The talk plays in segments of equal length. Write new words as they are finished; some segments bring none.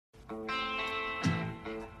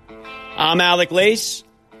I'm Alec Lace.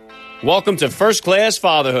 Welcome to First Class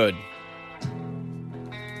Fatherhood.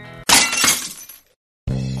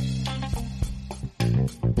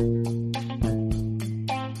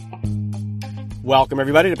 Welcome,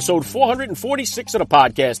 everybody, to episode 446 of the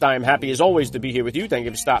podcast. I am happy, as always, to be here with you. Thank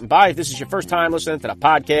you for stopping by. If this is your first time listening to the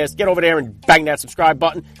podcast, get over there and bang that subscribe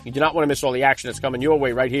button. You do not want to miss all the action that's coming your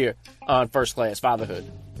way right here on First Class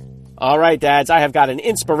Fatherhood. All right, dads, I have got an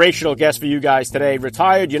inspirational guest for you guys today.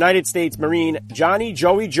 Retired United States Marine Johnny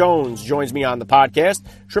Joey Jones joins me on the podcast.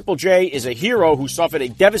 Triple J is a hero who suffered a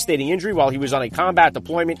devastating injury while he was on a combat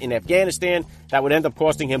deployment in Afghanistan that would end up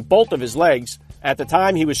costing him both of his legs. At the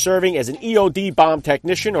time, he was serving as an EOD bomb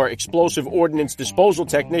technician, or explosive ordnance disposal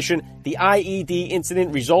technician. The IED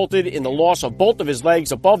incident resulted in the loss of both of his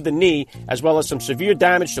legs above the knee, as well as some severe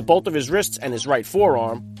damage to both of his wrists and his right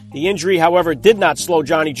forearm. The injury, however, did not slow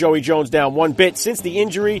Johnny Joey Jones down one bit. Since the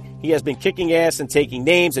injury, he has been kicking ass and taking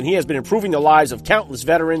names, and he has been improving the lives of countless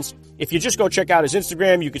veterans. If you just go check out his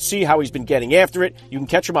Instagram, you can see how he's been getting after it. You can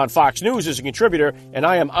catch him on Fox News as a contributor, and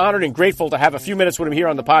I am honored and grateful to have a few minutes with him here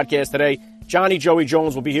on the podcast today. Johnny Joey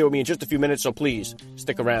Jones will be here with me in just a few minutes, so please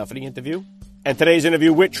stick around for the interview. And today's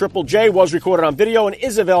interview with Triple J was recorded on video and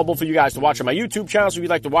is available for you guys to watch on my YouTube channel. So if you'd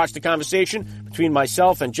like to watch the conversation between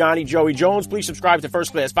myself and Johnny Joey Jones, please subscribe to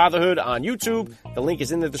First Class Fatherhood on YouTube. The link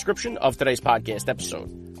is in the description of today's podcast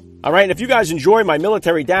episode. All right, and if you guys enjoy my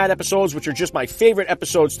Military Dad episodes, which are just my favorite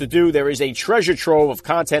episodes to do, there is a treasure trove of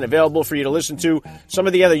content available for you to listen to. Some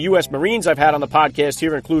of the other U.S. Marines I've had on the podcast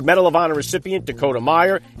here include Medal of Honor recipient Dakota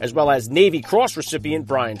Meyer, as well as Navy Cross recipient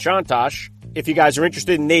Brian Chontosh. If you guys are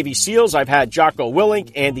interested in Navy SEALs, I've had Jocko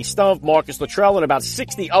Willink, Andy Stumpf, Marcus Luttrell, and about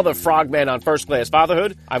 60 other frogmen on First Class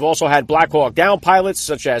Fatherhood. I've also had Black Hawk Down pilots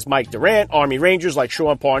such as Mike Durant, Army Rangers like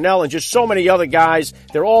Sean Parnell, and just so many other guys.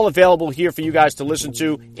 They're all available here for you guys to listen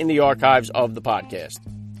to in the archives of the podcast.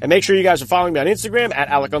 And make sure you guys are following me on Instagram at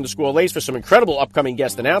Alec_Lace for some incredible upcoming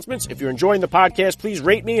guest announcements. If you're enjoying the podcast, please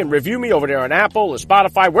rate me and review me over there on Apple or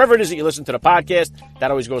Spotify, wherever it is that you listen to the podcast.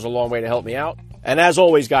 That always goes a long way to help me out. And as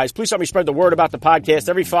always, guys, please help me spread the word about the podcast.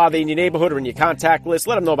 Every father in your neighborhood or in your contact list,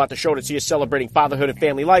 let them know about the show that's here celebrating fatherhood and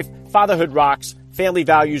family life. Fatherhood rocks, family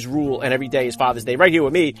values rule, and every day is Father's Day right here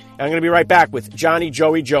with me. And I'm going to be right back with Johnny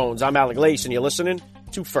Joey Jones. I'm Alec Lace, and you're listening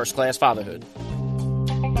to First Class Fatherhood.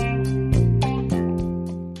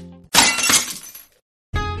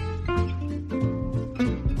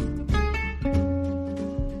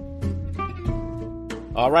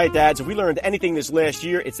 All right, dads, if we learned anything this last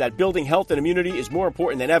year, it's that building health and immunity is more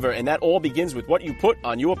important than ever, and that all begins with what you put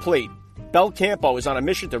on your plate. Bel Campo is on a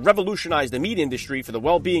mission to revolutionize the meat industry for the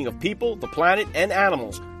well-being of people, the planet, and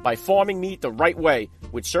animals by farming meat the right way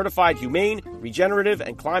with certified humane, regenerative,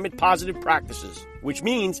 and climate-positive practices, which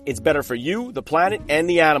means it's better for you, the planet, and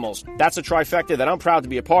the animals. That's a trifecta that I'm proud to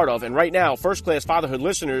be a part of, and right now, First Class Fatherhood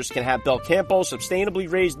listeners can have Bel Campo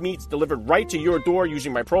sustainably raised meats delivered right to your door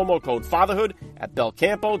using my promo code FATHERHOOD at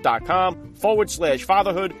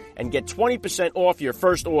belcampo.com/fatherhood and get 20% off your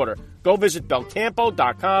first order. Go visit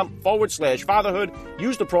belcampo.com/fatherhood,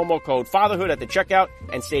 use the promo code FATHERHOOD at the checkout,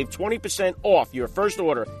 and save 20% off your first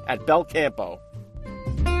order at Bel Campo.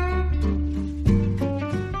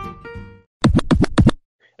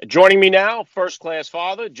 Joining me now, First Class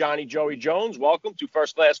Father, Johnny Joey Jones. Welcome to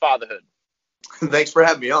First Class Fatherhood. Thanks for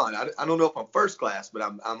having me on. I don't know if I'm first class, but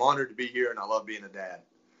I'm honored to be here, and I love being a dad.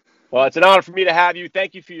 Well, it's an honor for me to have you.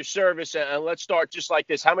 Thank you for your service. And let's start just like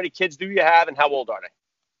this. How many kids do you have, and how old are they?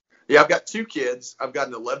 Yeah, I've got two kids. I've got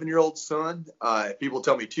an 11-year-old son. People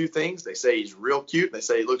tell me two things. They say he's real cute. They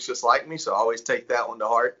say he looks just like me, so I always take that one to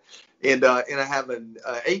heart. And I have an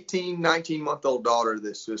 18, 19-month-old daughter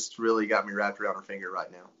that's just really got me wrapped around her finger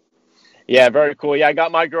right now. Yeah, very cool. Yeah, I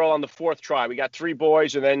got my girl on the fourth try. We got 3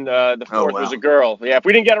 boys, and then the fourth was a girl. Yeah, if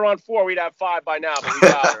we didn't get her on 4, we'd have 5 by now, but we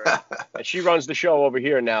got her. And she runs the show over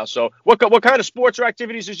here now. So what kind of sports or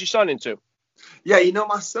activities is your son into? Yeah,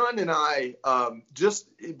 my son and I,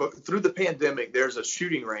 through the pandemic, there's a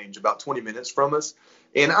shooting range about 20 minutes from us.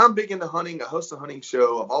 And I'm big into hunting. I host a hunting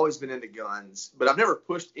show. I've always been into guns, but I've never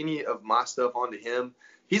pushed any of my stuff onto him.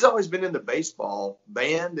 He's always been into baseball,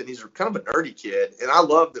 band, and he's kind of a nerdy kid. And I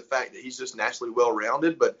love the fact that he's just naturally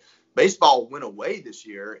well-rounded, but baseball went away this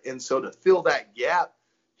year. And so to fill that gap,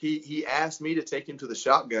 he asked me to take him to the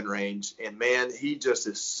shotgun range. And, man, he just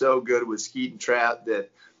is so good with skeet and trap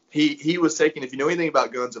that he was taking, if you know anything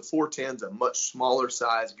about guns, a 410 is a much smaller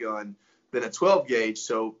size gun than a 12 gauge.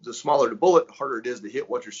 So the smaller the bullet, the harder it is to hit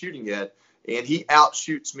what you're shooting at. And he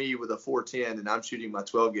outshoots me with a 410, and I'm shooting my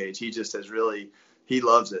 12 gauge. He just he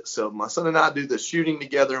loves it. So my son and I do the shooting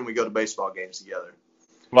together, and we go to baseball games together.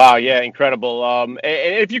 Wow, yeah, incredible. And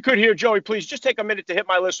if you could hear Joey, please just take a minute to hit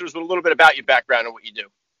my listeners with a little bit about your background and what you do.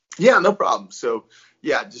 Yeah, no problem. So,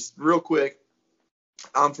 yeah, just real quick,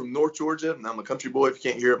 I'm from North Georgia, and I'm a country boy. If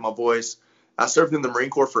you can't hear it, my voice. I served in the Marine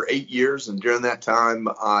Corps for 8 years, and during that time,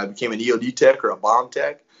 I became an EOD tech or a bomb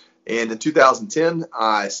tech. And in 2010,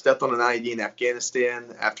 I stepped on an IED in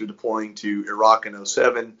Afghanistan after deploying to Iraq in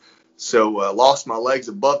 '07. So lost my legs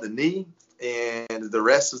above the knee, and the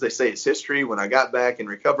rest, as they say, is history. When I got back and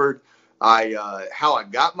recovered, how I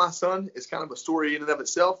got my son is kind of a story in and of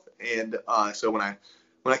itself. And so when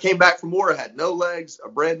I came back from war, I had no legs, a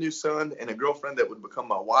brand new son, and a girlfriend that would become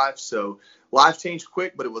my wife. So life changed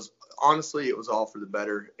quick, but it was all for the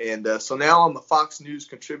better. And so now I'm a Fox News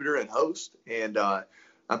contributor and host, and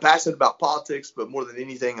I'm passionate about politics, but more than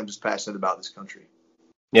anything, I'm just passionate about this country.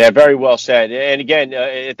 Yeah, very well said. And again,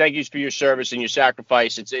 thank you for your service and your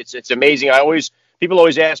sacrifice. It's amazing. People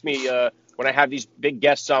always ask me when I have these big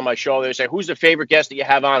guests on my show, they say, "Who's the favorite guest that you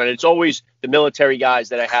have on?" And it's always the military guys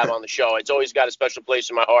that I have on the show. It's always got a special place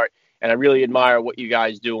in my heart, and I really admire what you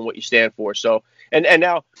guys do and what you stand for. So, and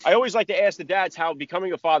now I always like to ask the dads how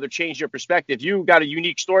becoming a father changed your perspective. You got a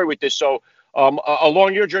unique story with this. So,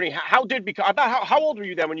 along your journey, how old were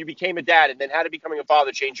you then when you became a dad, and then how did becoming a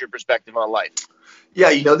father change your perspective on life? Yeah,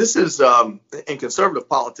 this is in conservative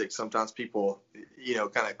politics. Sometimes people,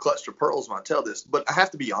 kind of clutch their pearls when I tell this, but I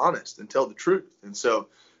have to be honest and tell the truth. And so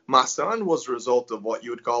my son was a result of what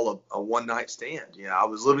you would call a one-night stand. I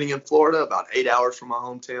was living in Florida, about 8 hours from my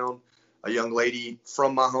hometown. A young lady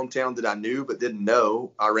from my hometown that I knew but didn't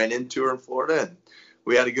know, I ran into her in Florida, and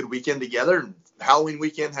we had a good weekend together. And Halloween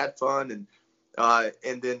weekend, had fun,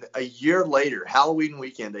 and then a year later, Halloween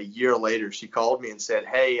weekend, a year later, she called me and said,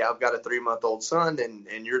 "Hey, I've got a 3-month-old son,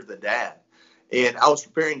 and you're the dad." And I was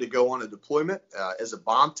preparing to go on a deployment as a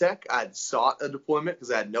bomb tech. I had sought a deployment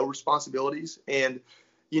because I had no responsibilities. And,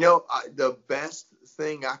 the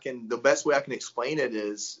best way I can explain it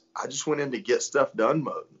is I just went in to get stuff done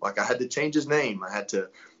mode. Like, I had to change his name. I had to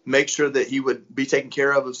make sure that he would be taken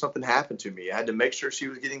care of if something happened to me. I had to make sure she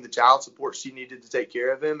was getting the child support she needed to take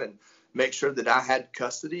care of him, and make sure that I had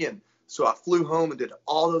custody. And so I flew home and did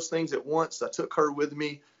all those things at once. I took her with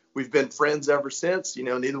me. We've been friends ever since.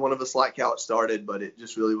 Neither one of us liked how it started, but it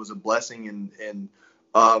just really was a blessing. And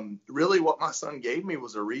really what my son gave me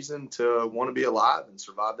was a reason to want to be alive and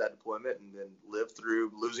survive that deployment and then live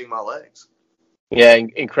through losing my legs. Yeah,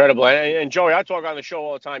 incredible. And Joey, I talk on the show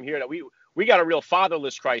all the time here that we got a real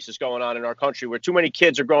fatherless crisis going on in our country, where too many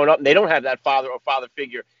kids are growing up and they don't have that father or father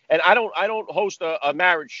figure. And I don't host a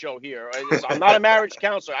marriage show here. I'm not a marriage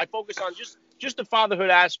counselor. I focus on just the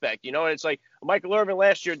fatherhood aspect, and it's like Michael Irvin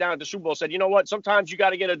last year down at the Super Bowl said, you know what, sometimes you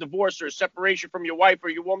got to get a divorce or a separation from your wife or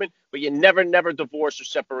your woman, but you never divorce or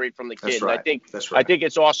separate from the kid. That's right. And That's right. I think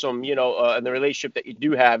it's awesome, in the relationship that you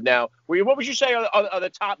do have now. What would you say are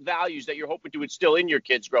the top values that you're hoping to instill in your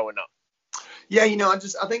kids growing up? Yeah,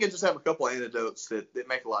 I think I just have a couple of anecdotes that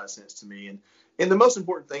make a lot of sense to me. And the most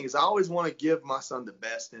important thing is I always want to give my son the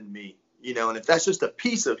best in me, and if that's just a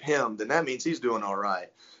piece of him, then that means he's doing all right.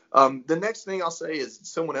 The next thing I'll say is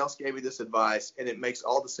someone else gave me this advice, and it makes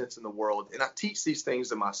all the sense in the world. And I teach these things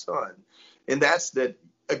to my son, and that's that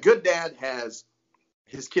a good dad has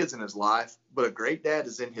his kids in his life, but a great dad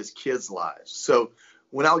is in his kids' lives. So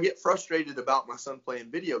when I'll get frustrated about my son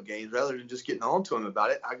playing video games, rather than just getting on to him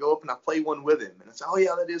about it, I go up and I play one with him. And I say, "Oh,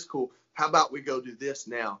 yeah, that is cool. How about we go do this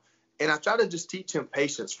now?" And I try to just teach him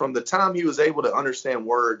patience. From the time he was able to understand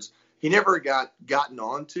words, he never got gotten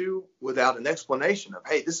onto without an explanation of,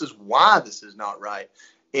 "Hey, this is why this is not right."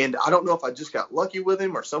 And I don't know if I just got lucky with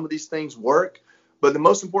him or some of these things work. But the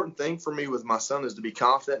most important thing for me with my son is to be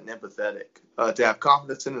confident and empathetic, to have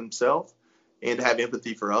confidence in himself and to have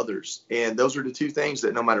empathy for others. And those are the two things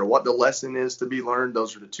that no matter what the lesson is to be learned,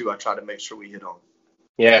 those are the two I try to make sure we hit on.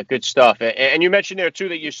 Yeah, good stuff. And you mentioned there, too,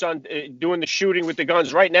 that your son doing the shooting with the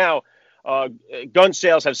guns right now. Gun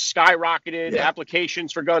sales have skyrocketed. Yeah.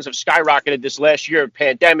 Applications for guns have skyrocketed this last year.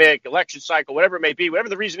 Pandemic, election cycle, whatever it may be, whatever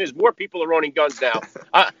the reason is, more people are owning guns now.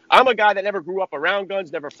 I'm a guy that never grew up around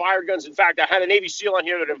guns, never fired guns. In fact, I had a Navy SEAL on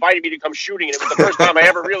here that invited me to come shooting, and it was the first time I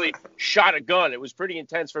ever really shot a gun. It was pretty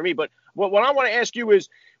intense for me. But what I want to ask you is,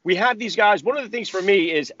 we have these guys. One of the things for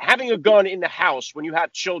me is having a gun in the house when you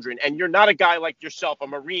have children and you're not a guy like yourself, a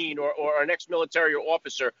Marine or an ex-military or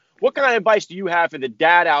officer. What kind of advice do you have for the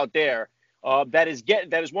dad out there that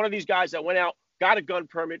is one of these guys that went out, got a gun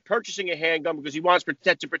permit, purchasing a handgun because he wants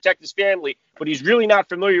to protect his family, but he's really not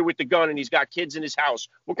familiar with the gun and he's got kids in his house?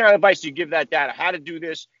 What kind of advice do you give that dad? How to do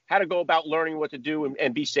this, how to go about learning what to do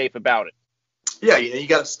and be safe about it? Yeah, you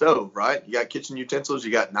got a stove, right? You got kitchen utensils,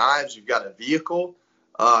 you got knives, you've got a vehicle.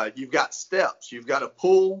 You've got steps. You've got a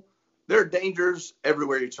pool. There are dangers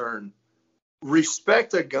everywhere you turn.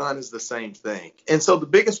 Respect a gun is the same thing. And so the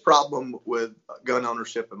biggest problem with gun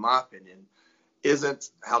ownership, in my opinion, isn't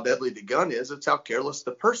how deadly the gun is. It's how careless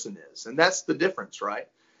the person is. And that's the difference, right?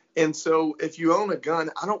 And so if you own a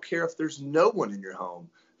gun, I don't care if there's no one in your home.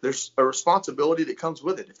 There's a responsibility that comes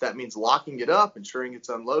with it. If that means locking it up, ensuring it's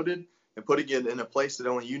unloaded, and putting it in a place that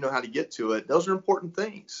only you know how to get to it, those are important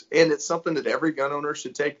things. And it's something that every gun owner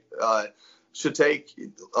should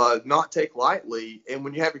not take lightly. And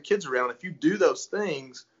when you have your kids around, if you do those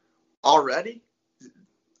things already,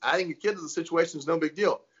 I think your kid in the situation is no big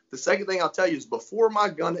deal. The second thing I'll tell you is before my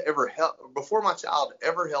child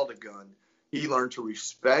ever held a gun, he learned to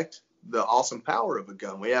respect the awesome power of a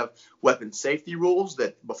gun. We have weapon safety rules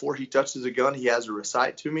that before he touches a gun, he has to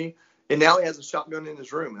recite to me. And now he has a shotgun in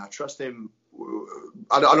his room, and I trust him.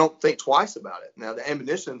 I don't think twice about it. Now the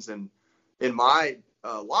ammunition's in my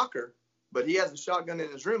locker, but he has a shotgun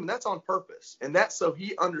in his room, and that's on purpose. And that's so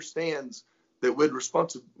he understands that with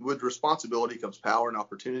responsibility comes power and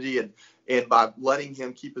opportunity. And by letting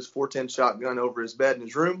him keep his 410 shotgun over his bed in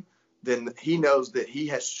his room, then he knows that he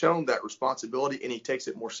has shown that responsibility and he takes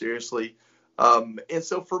it more seriously. And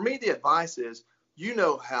so for me, the advice is, you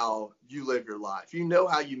know how you live your life. You know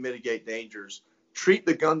how you mitigate dangers. Treat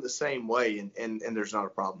the gun the same way, and there's not a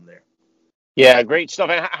problem there. Yeah, great stuff.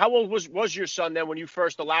 And how old was your son then when you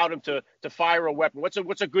first allowed him to fire a weapon?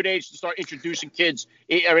 What's a good age to start introducing kids?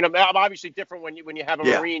 I mean, I'm obviously different when you have a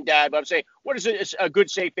Marine dad, but I'm saying, what is a good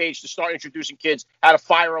safe age to start introducing kids how to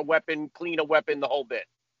fire a weapon, clean a weapon, the whole bit?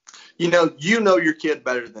 You know your kid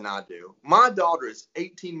better than I do. My daughter is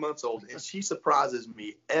 18 months old, and she surprises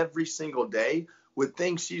me every single day with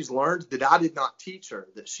things she's learned that I did not teach her,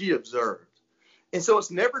 that she observed. And so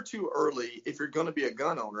it's never too early, if you're going to be a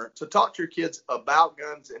gun owner, to talk to your kids about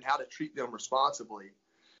guns and how to treat them responsibly.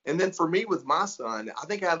 And then for me with my son, I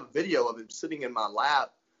think I have a video of him sitting in my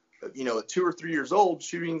lap, at 2 or 3 years old,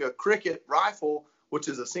 shooting a Cricket rifle, which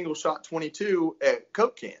is a single shot 22 at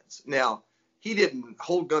Coke cans. Now, he didn't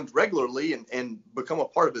hold guns regularly and become a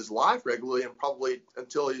part of his life regularly, and probably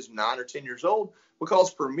until he was 9 or 10 years old,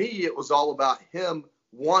 because for me, it was all about him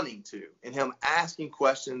wanting to and him asking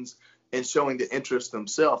questions and showing the interest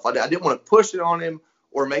himself. I didn't want to push it on him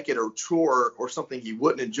or make it a chore or something he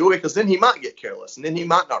wouldn't enjoy, because then he might get careless and then he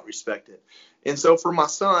might not respect it. And so for my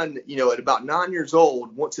son, at about 9 years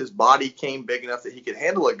old, once his body came big enough that he could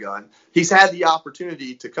handle a gun, he's had the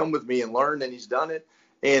opportunity to come with me and learn, and he's done it.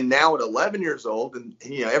 And now at 11 years old, and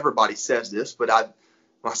everybody says this, but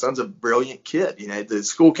my son's a brilliant kid. The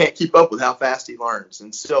school can't keep up with how fast he learns.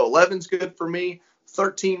 And so 11's good for me.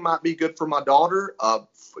 13 might be good for my daughter. I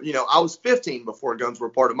was 15 before guns were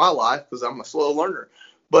part of my life because I'm a slow learner.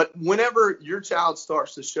 But whenever your child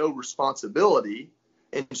starts to show responsibility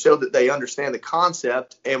and show that they understand the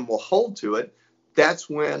concept and will hold to it, that's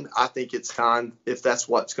when I think it's time, if that's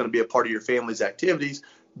what's going to be a part of your family's activities,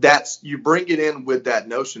 you bring it in with that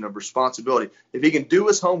notion of responsibility. If he can do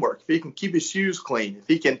his homework, if he can keep his shoes clean, if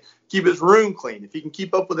he can keep his room clean, if he can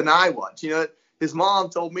keep up with an iWatch. His mom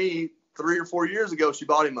told me 3 or 4 years ago, she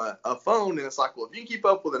bought him a phone, and it's like, well, if you can keep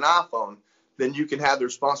up with an iPhone, then you can have the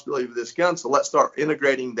responsibility for this gun. So let's start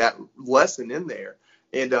integrating that lesson in there.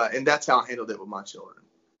 And that's how I handled it with my children.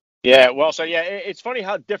 Yeah, well, so it's funny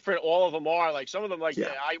how different all of them are. Like some of them,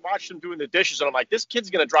 I watched them doing the dishes, and I'm like, this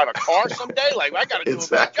kid's gonna drive a car someday. Like I got to do a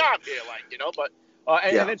better job here, But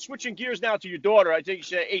and then switching gears now to your daughter, I think you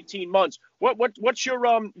said 18 months. What's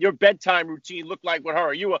your bedtime routine look like with her?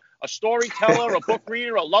 Are you a storyteller, a book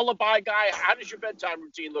reader, a lullaby guy? How does your bedtime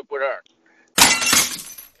routine look with her?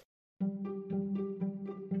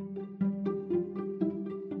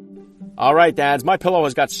 All right, dads, MyPillow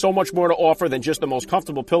has got so much more to offer than just the most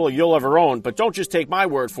comfortable pillow you'll ever own. But don't just take my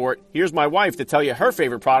word for it. Here's my wife to tell you her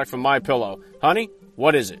favorite product from MyPillow. Honey,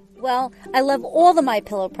 what is it? Well, I love all the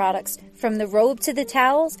MyPillow products, from the robe to the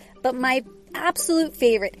towels, but my absolute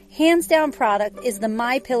favorite, hands down product is the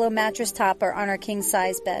MyPillow mattress topper on our king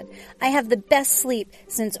size bed. I have the best sleep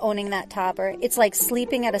since owning that topper. It's like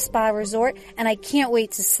sleeping at a spa resort, and I can't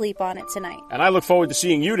wait to sleep on it tonight. And I look forward to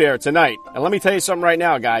seeing you there tonight. And let me tell you something right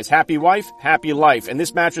now, guys. Happy wife, happy life. And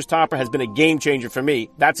this mattress topper has been a game changer for me.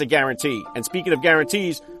 That's a guarantee. And speaking of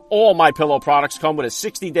guarantees, all MyPillow products come with a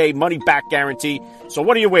 60-day money-back guarantee. So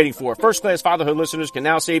what are you waiting for? First-class fatherhood listeners can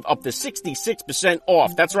now save up to 66%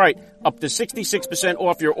 off. That's right, up to 66%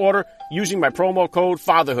 off your order using my promo code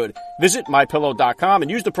FATHERHOOD. Visit MyPillow.com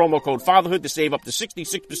and use the promo code FATHERHOOD to save up to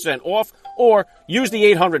 66% off, or use the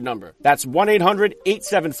 800 number. That's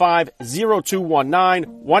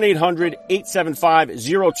 1-800-875-0219,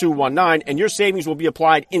 1-800-875-0219, and your savings will be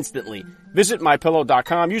applied instantly. Visit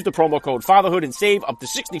MyPillow.com, use the promo code FATHERHOOD, and save up to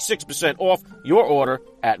 66% off your order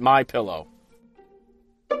at MyPillow.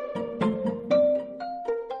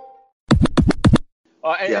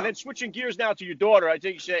 And then switching gears now to your daughter, I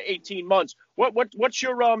think you said 18 months. What's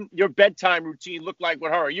your bedtime routine look like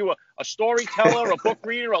with her? Are you a storyteller, a book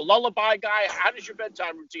reader, a lullaby guy? How does your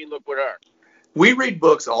bedtime routine look with her? We read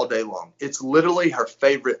books all day long. It's literally her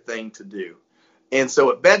favorite thing to do. And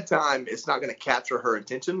so at bedtime, it's not going to capture her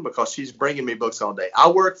attention because she's bringing me books all day. I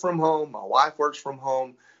work from home. My wife works from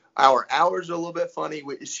home. Our hours are a little bit funny.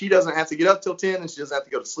 She doesn't have to get up till 10, and she doesn't have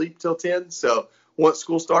to go to sleep till 10. So once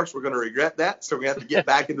school starts, we're going to regret that. So we're going to have to get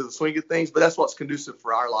back into the swing of things. But that's what's conducive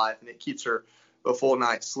for our life, and it keeps her a full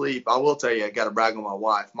night's sleep. I will tell you, I got to brag on my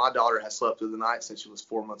wife. My daughter has slept through the night since she was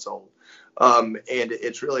 4 months old. And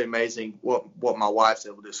it's really amazing what my wife's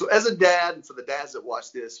able to do. So as a dad, and for the dads that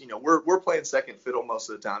watch this, we're playing second fiddle most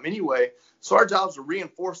of the time anyway. So our job is to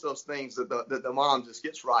reinforce those things that the mom just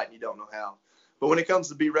gets right and you don't know how. But when it comes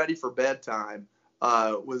to be ready for bedtime,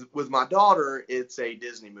 with my daughter, it's a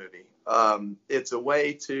Disney movie. It's a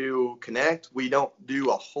way to connect. We don't do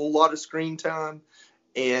a whole lot of screen time.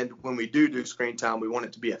 And when we do screen time, we want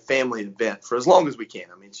it to be a family event for as long as we can.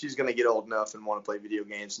 I mean, she's going to get old enough and want to play video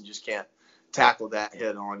games and just can't tackle that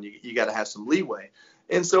head on. You got to have some leeway.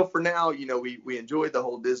 And so for now, we enjoyed the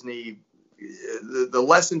whole Disney, the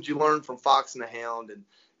lessons you learn from Fox and the Hound. And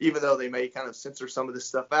even though they may kind of censor some of this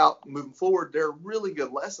stuff out moving forward, there are really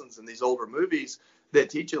good lessons in these older movies that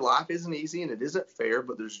teach you life isn't easy and it isn't fair,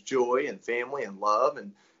 but there's joy and family and love.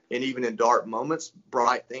 And even in dark moments,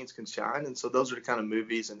 bright things can shine. And so those are the kind of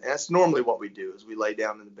movies. And that's normally what we do is we lay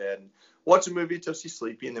down in the bed and watch a movie until she's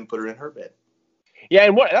sleepy and then put her in her bed. Yeah,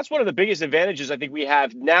 and that's one of the biggest advantages I think we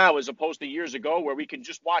have now as opposed to years ago where we can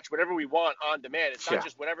just watch whatever we want on demand. It's not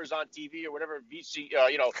just whatever's on TV or whatever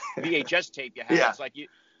VHS tape you have. Yeah. It's like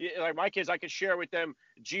like my kids, I can share with them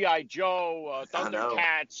G.I. Joe,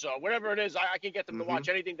 Thundercats, whatever it is. I can get them to watch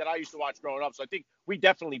anything that I used to watch growing up. So I think we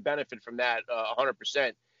definitely benefit from that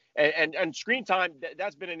 100%. And screen time,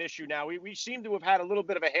 that's been an issue now. We seem to have had a little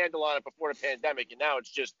bit of a handle on it before the pandemic, and now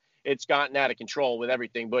it's gotten out of control with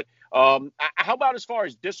everything. But how about as far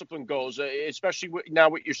as discipline goes, especially now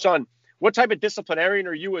with your son? What type of disciplinarian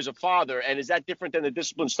are you as a father, and is that different than the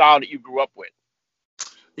discipline style that you grew up with?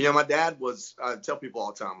 My dad I tell people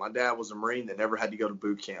all the time, my dad was a Marine that never had to go to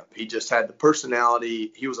boot camp. He just had the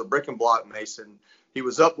personality. He was a brick and block mason. He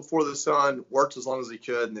was up before the sun, worked as long as he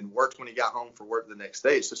could, and then worked when he got home for work the next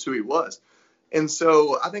day. It's just who he was. And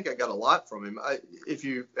so I think I got a lot from him. If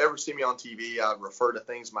you ever see me on TV, I refer to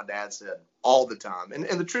things my dad said all the time. And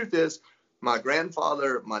the truth is, my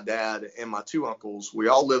grandfather, my dad, and my two uncles, we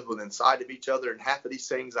all lived within sight of each other. And half of these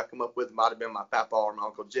things I come up with might have been my papa or my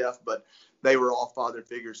Uncle Jeff, but they were all father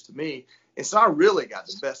figures to me. And so I really got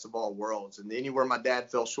the best of all worlds. And anywhere my dad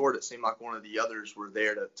fell short, it seemed like one of the others were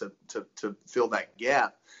there to fill that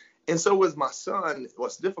gap. And so with my son,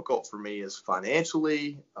 what's difficult for me is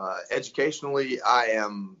financially, educationally, I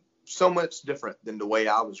am so much different than the way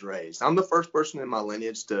I was raised. I'm the first person in my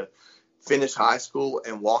lineage to finish high school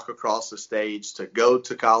and walk across the stage to go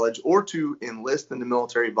to college or to enlist in the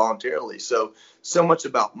military voluntarily. So much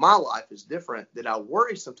about my life is different that I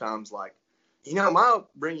worry sometimes like, my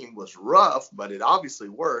upbringing was rough, but it obviously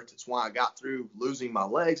worked. It's why I got through losing my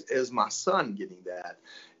legs as my son getting that.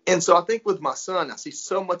 And so I think with my son, I see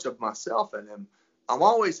so much of myself in him. I'm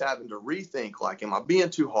always having to rethink, like, am I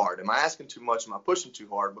being too hard? Am I asking too much? Am I pushing too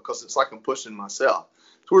hard? Because it's like I'm pushing myself.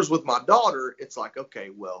 Whereas with my daughter, it's like,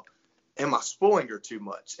 okay, well, am I spoiling her too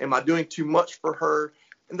much? Am I doing too much for her?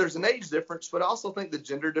 And there's an age difference, but I also think the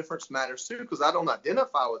gender difference matters too, because I don't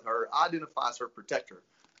identify with her. I identify as her protector.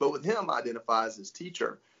 But with him, I identify as his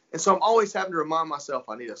teacher. And so I'm always having to remind myself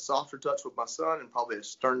I need a softer touch with my son and probably a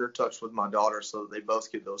sterner touch with my daughter so that they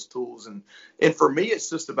both get those tools. And for me, it's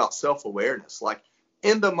just about self-awareness. Like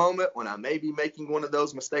in the moment when I may be making one of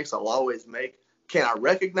those mistakes I'll always make, can I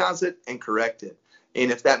recognize it and correct it?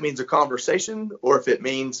 And if that means a conversation or if it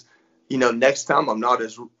means, next time I'm not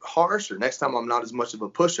as harsh or next time I'm not as much of a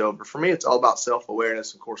pushover, for me, it's all about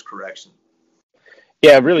self-awareness and course correction.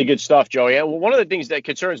 Yeah, really good stuff, Joey. Well, one of the things that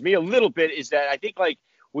concerns me a little bit is that I think like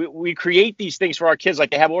we create these things for our kids, like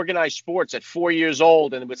they have organized sports at 4 years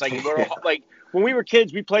old, and it's like like when we were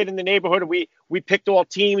kids, we played in the neighborhood, and we picked all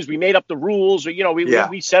teams, we made up the rules,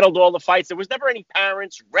 we settled all the fights. There was never any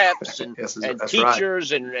parents, reps, and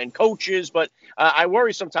teachers and coaches. But I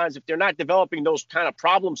worry sometimes if they're not developing those kind of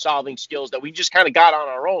problem solving skills that we just kind of got on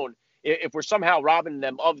our own, if we're somehow robbing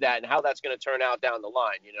them of that, and how that's going to turn out down the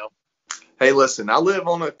line, Hey, listen, I live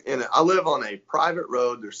on a private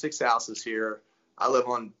road. There's 6 houses here. I live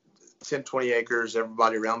on 10, 20 acres.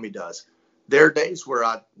 Everybody around me does. there are days where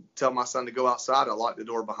I tell my son to go outside. I lock the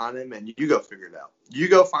door behind him, and you go figure it out. You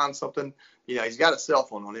go find something. He's got a cell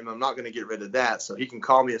phone on him. I'm not going to get rid of that, so he can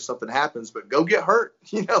call me if something happens. But go get hurt.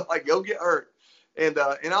 Go get hurt, and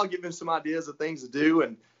I'll give him some ideas of things to do.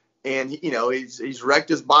 And he's wrecked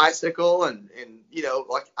his bicycle, and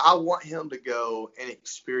I want him to go and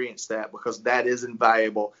experience that, because that is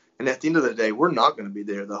invaluable. And at the end of the day, we're not going to be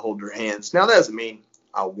there to hold their hands. Now, that doesn't mean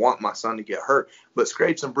I want my son to get hurt, but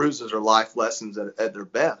scrapes and bruises are life lessons at their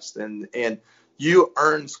best. And you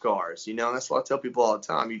earn scars, and that's what I tell people all the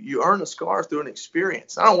time. You earn a scar through an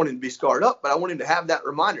experience. I don't want him to be scarred up, but I want him to have that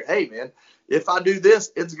reminder. Hey, man, if I do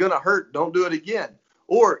this, it's going to hurt. Don't do it again.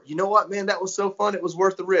 Or, you know what, man, that was so fun. It was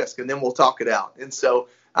worth the risk. And then we'll talk it out. And so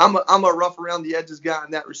I'm a rough around the edges guy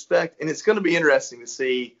in that respect. And it's going to be interesting to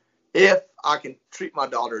see if I can treat my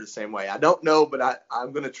daughter the same way. I don't know, but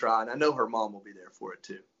I'm going to try. And I know her mom will be there for it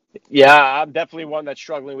too. Yeah, I'm definitely one that's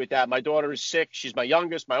struggling with that. My daughter is 6. She's my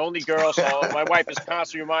youngest, my only girl. So my wife is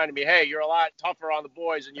constantly reminding me, hey, you're a lot tougher on the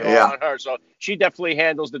boys than you are on her. So she definitely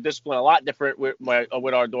handles the discipline a lot different with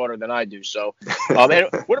our daughter than I do. So and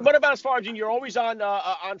what about as far as you're always on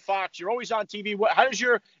Fox, you're always on TV.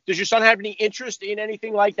 Does your son have any interest in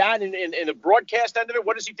anything like that in the broadcast end of it?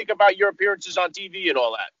 What does he think about your appearances on TV and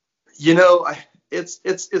all that?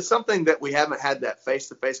 It's something that we haven't had that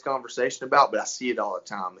face-to-face conversation about, but I see it all the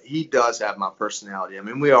time. He does have my personality. I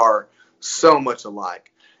mean, we are so much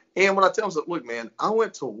alike. And when I tell him, look, man, I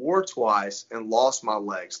went to war twice and lost my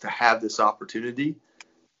legs to have this opportunity,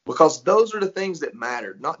 because those are the things that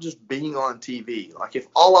mattered, not just being on TV. Like, if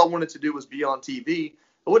all I wanted to do was be on TV,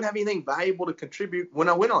 I wouldn't have anything valuable to contribute when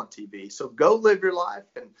I went on TV. So go live your life.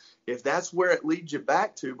 And if that's where it leads you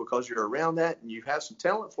back to, because you're around that and you have some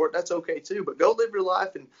talent for it, that's okay too. But go live your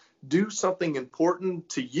life and do something important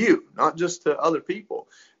to you, not just to other people.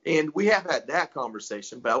 And we have had that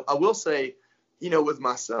conversation. But I will say, with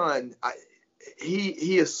my son,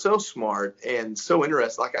 he is so smart and so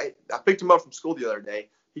interested. Like, I picked him up from school the other day.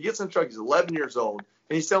 He gets in the truck. He's 11 years old.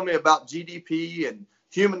 And he's telling me about GDP and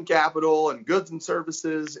human capital and goods and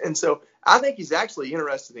services. And so I think he's actually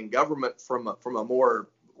interested in government from a more,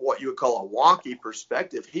 what you would call a wonky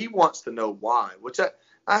perspective. He wants to know why, which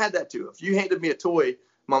I had that too. If you handed me a toy,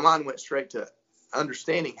 my mind went straight to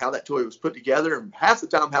understanding how that toy was put together, and half the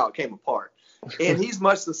time how it came apart. And he's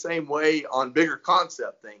much the same way on bigger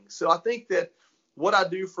concept things. So I think that what I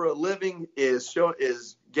do for a living is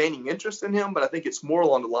gaining interest in him, but I think it's more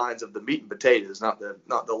along the lines of the meat and potatoes, not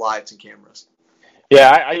the lights and cameras.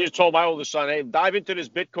 Yeah, I just told my oldest son, hey, dive into this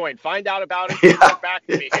Bitcoin, find out about it, and get back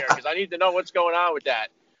to me here, because I need to know what's going on with that.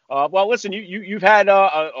 Well, listen, you've had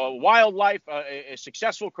a wild life, a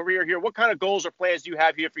successful career here. What kind of goals or plans do you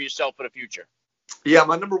have here for yourself for the future? Yeah,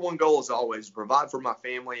 my number one goal is always provide for my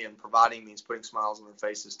family, and providing means putting smiles on their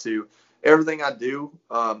faces too. Everything I do,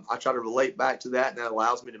 I try to relate back to that, and that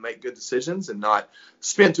allows me to make good decisions and not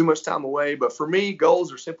spend too much time away. But for me,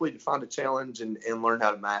 goals are simply to find a challenge and learn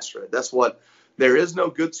how to master it. That's what. There is no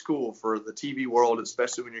good school for the TV world,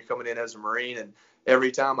 especially when you're coming in as a Marine. And every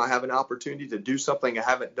time I have an opportunity to do something I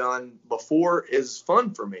haven't done before is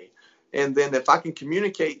fun for me. And then if I can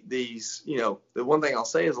communicate these, the one thing I'll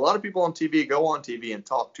say is a lot of people on TV go on TV and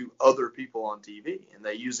talk to other people on TV. And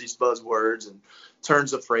they use these buzzwords and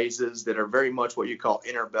turns of phrases that are very much what you call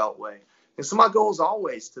inner beltway. And so my goal is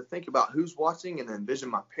always to think about who's watching and envision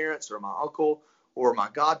my parents or my uncle or my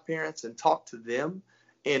godparents and talk to them.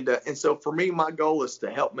 And so for me, my goal is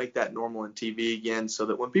to help make that normal in TV again, so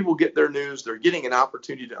that when people get their news, they're getting an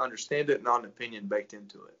opportunity to understand it, not an opinion baked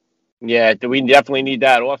into it. Yeah, we definitely need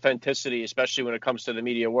that authenticity, especially when it comes to the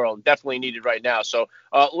media world. Definitely needed right now. So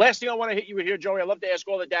last thing I want to hit you with here, Joey, I love to ask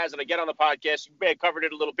all the dads that I get on the podcast. You may have covered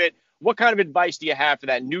it a little bit. What kind of advice do you have for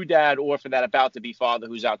that new dad or for that about-to-be father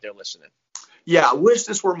who's out there listening? Yeah, I wish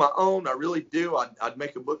this were my own. I really do. I'd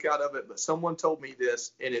make a book out of it. But someone told me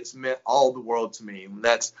this, and it's meant all the world to me. And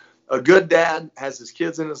that's a good dad has his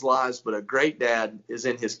kids in his lives, but a great dad is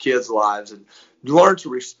in his kids' lives. And learn to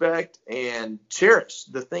respect and cherish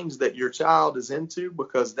the things that your child is into,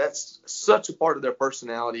 because that's such a part of their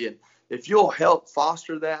personality. And if you'll help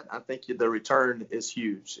foster that, I think the return is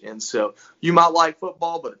huge. And so you might like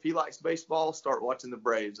football, but if he likes baseball, start watching the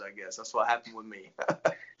Braves, I guess. That's what happened with me.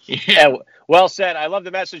 Yeah, well said. I love the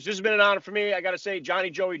message. This has been an honor for me. I got to say, Johnny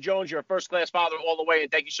Joey Jones, you're a first-class father all the way,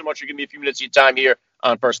 and thank you so much for giving me a few minutes of your time here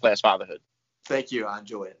on First Class Fatherhood. Thank you. I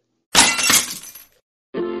enjoy it.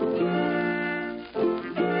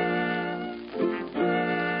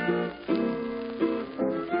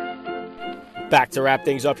 Back to wrap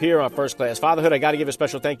things up here on First Class Fatherhood. I got to give a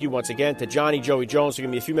special thank you once again to Johnny Joey Jones for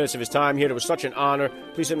giving me a few minutes of his time here. It was such an honor.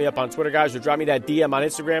 Please hit me up on Twitter, guys, or drop me that DM on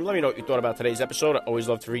Instagram. Let me know what you thought about today's episode. I always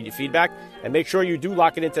love to read your feedback. And make sure you do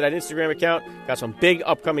lock it into that Instagram account. Got some big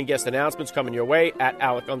upcoming guest announcements coming your way at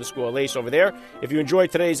Alec_Lace over there. If you enjoyed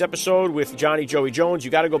today's episode with Johnny Joey Jones,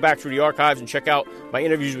 you got to go back through the archives and check out my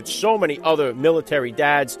interviews with so many other military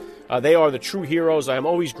dads. They are the true heroes. I am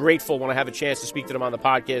always grateful when I have a chance to speak to them on the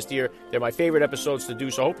podcast here. They're my favorite episodes to do,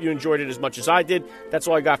 so I hope you enjoyed it as much as I did. That's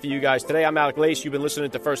all I got for you guys today. I'm Alec Lace. You've been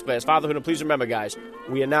listening to First Class Fatherhood, and please remember, guys,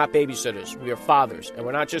 we are not babysitters. We are fathers, and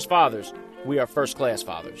we're not just fathers. We are first-class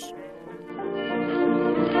fathers.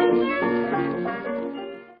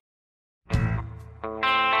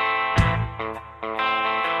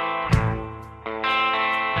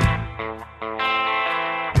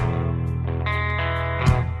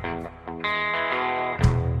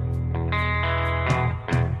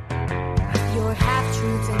 Your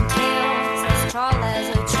half-truths and tales as tall as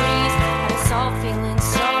a